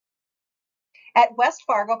At West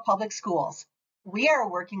Fargo Public Schools, we are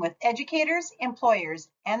working with educators, employers,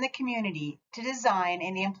 and the community to design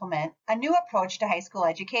and implement a new approach to high school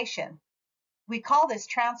education. We call this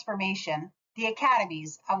transformation the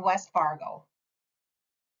Academies of West Fargo.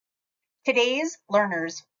 Today's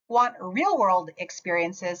learners want real-world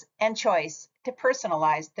experiences and choice to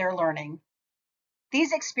personalize their learning.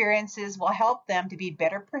 These experiences will help them to be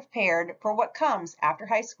better prepared for what comes after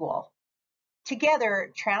high school.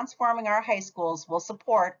 Together, transforming our high schools will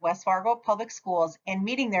support West Fargo Public Schools in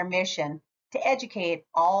meeting their mission to educate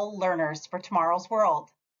all learners for tomorrow's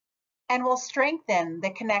world, and will strengthen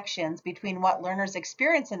the connections between what learners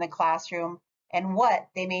experience in the classroom and what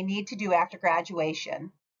they may need to do after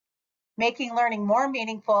graduation, making learning more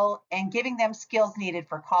meaningful and giving them skills needed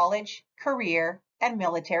for college, career, and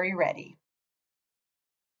military ready.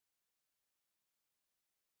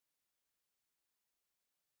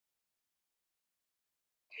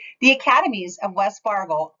 The academies of West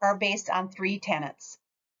Fargo are based on three tenets: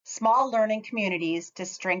 small learning communities to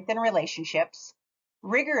strengthen relationships,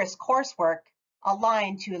 rigorous coursework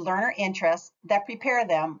aligned to learner interests that prepare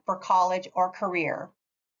them for college or career,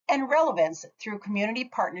 and relevance through community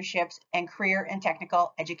partnerships and career and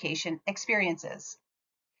technical education experiences.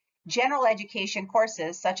 General education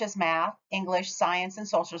courses such as math, English, science, and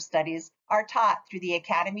social studies are taught through the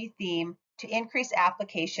academy theme to increase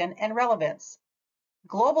application and relevance.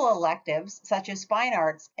 Global electives such as fine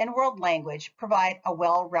arts and world language provide a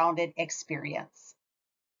well-rounded experience.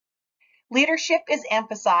 Leadership is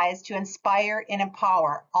emphasized to inspire and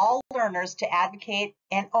empower all learners to advocate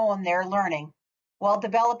and own their learning while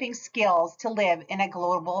developing skills to live in a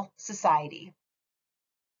global society.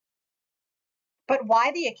 But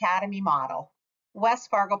why the academy model? West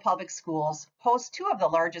Fargo Public Schools hosts two of the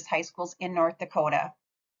largest high schools in North Dakota,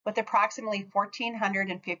 with approximately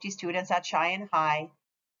 1,450 students at Cheyenne High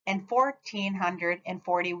and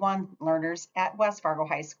 1,441 learners at West Fargo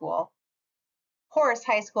High School. Horace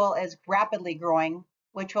High School is rapidly growing,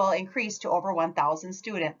 which will increase to over 1,000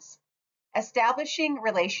 students. Establishing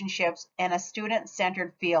relationships and a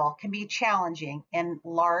student-centered feel can be challenging in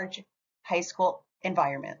large high school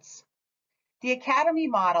environments. The academy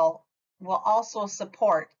model will also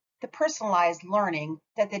support the personalized learning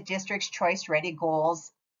that the district's choice-ready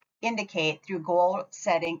goals indicate through goal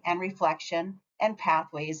setting and reflection and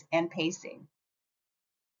pathways and pacing.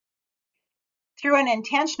 Through an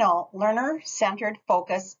intentional learner-centered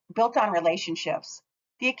focus built on relationships,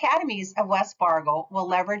 the academies of West Fargo will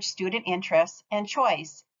leverage student interests and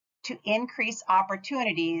choice to increase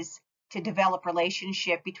opportunities to develop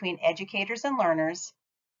relationship between educators and learners,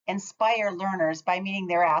 inspire learners by meeting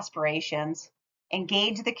their aspirations,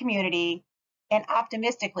 engage the community, and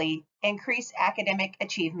optimistically increase academic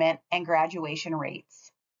achievement and graduation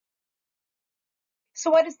rates. So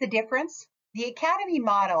what is the difference? The academy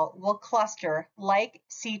model will cluster like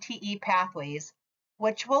CTE pathways,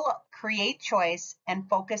 which will create choice and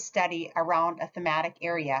focus study around a thematic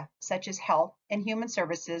area, such as health and human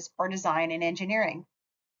services or design and engineering.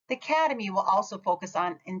 The academy will also focus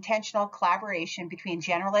on intentional collaboration between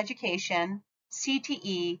general education,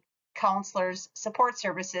 CTE, counselors, support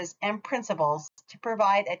services, and principals to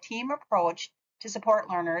provide a team approach to support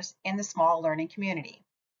learners in the small learning community.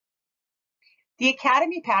 The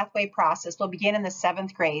academy pathway process will begin in the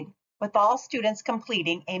 7th grade, with all students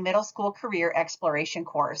completing a middle school career exploration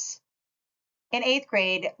course. In 8th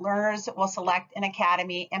grade, learners will select an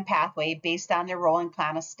academy and pathway based on their rolling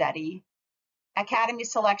plan of study. Academy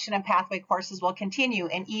selection and pathway courses will continue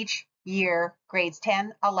in each year, grades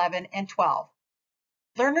 10, 11, and 12.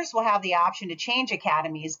 Learners will have the option to change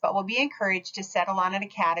academies, but will be encouraged to settle on an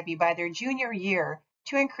academy by their junior year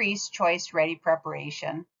to increase choice-ready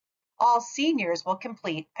preparation. All seniors will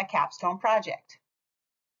complete a capstone project.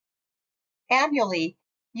 Annually,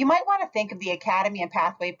 you might want to think of the academy and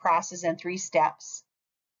pathway process in 3 steps.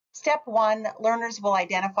 Step 1, learners will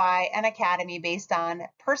identify an academy based on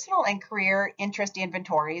personal and career interest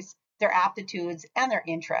inventories, their aptitudes, and their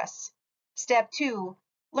interests. Step 2,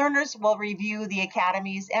 learners will review the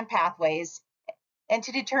academies and pathways and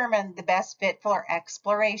to determine the best fit for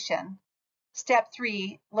exploration. Step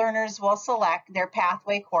 3, learners will select their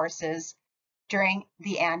pathway courses during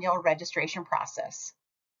the annual registration process.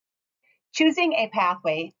 Choosing a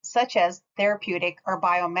pathway, such as therapeutic or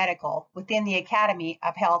biomedical, within the Academy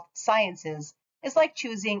of Health Sciences is like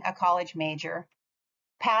choosing a college major.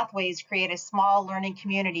 Pathways create a small learning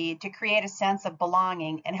community to create a sense of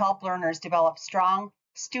belonging and help learners develop strong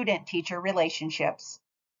student-teacher relationships.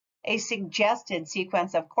 A suggested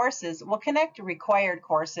sequence of courses will connect to required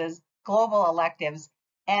courses, global electives,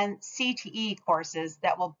 and CTE courses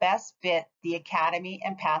that will best fit the academy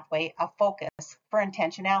and pathway of focus for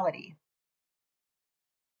intentionality.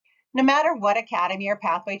 No matter what academy or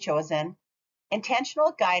pathway chosen,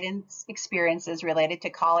 intentional guidance experiences related to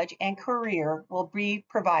college and career will be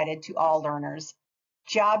provided to all learners.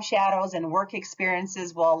 Job shadows and work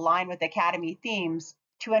experiences will align with academy themes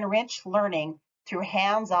to enrich learning through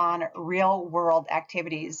hands-on, real-world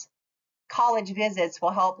activities. College visits will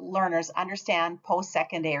help learners understand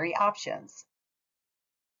post-secondary options.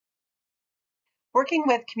 Working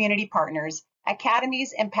with community partners,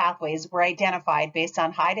 academies and pathways were identified based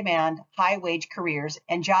on high-demand, high-wage careers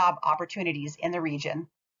and job opportunities in the region.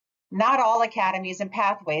 Not all academies and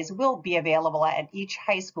pathways will be available at each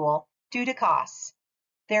high school due to costs.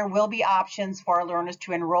 There will be options for learners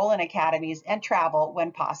to enroll in academies and travel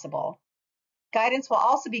when possible. Guidance will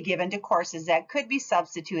also be given to courses that could be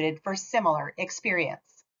substituted for similar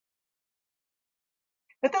experience.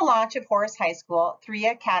 With the launch of Horace High School, 3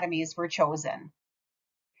 academies were chosen.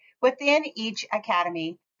 Within each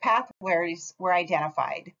academy, pathways were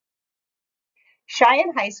identified.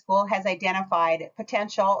 Cheyenne High School has identified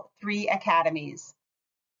potential 3 academies.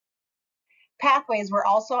 Pathways were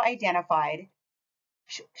also identified.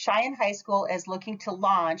 Cheyenne High School is looking to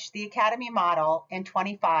launch the academy model in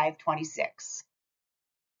 25-26.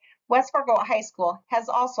 West Fargo High School has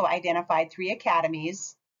also identified 3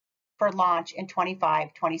 academies for launch in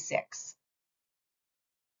 25-26.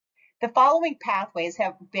 The following pathways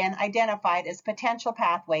have been identified as potential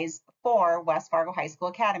pathways for West Fargo High School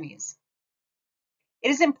academies. It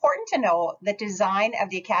is important to know that design of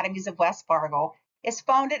the academies of West Fargo is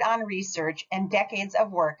founded on research and decades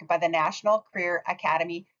of work by the National Career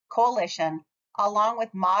Academy Coalition, along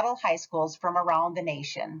with model high schools from around the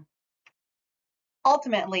nation.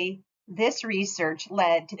 Ultimately, this research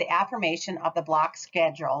led to the affirmation of the block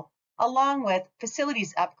schedule, along with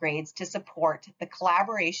facilities upgrades to support the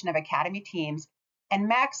collaboration of academy teams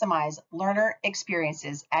and maximize learner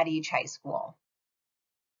experiences at each high school.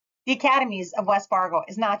 The Academies of West Fargo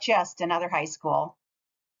is not just another high school.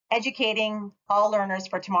 Educating all learners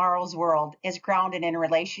for tomorrow's world is grounded in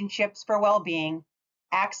relationships for well-being,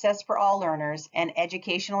 access for all learners, and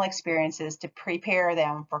educational experiences to prepare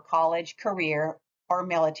them for college, career, or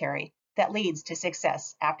military that leads to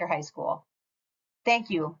success after high school. Thank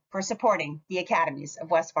you for supporting the Academies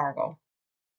of West Fargo.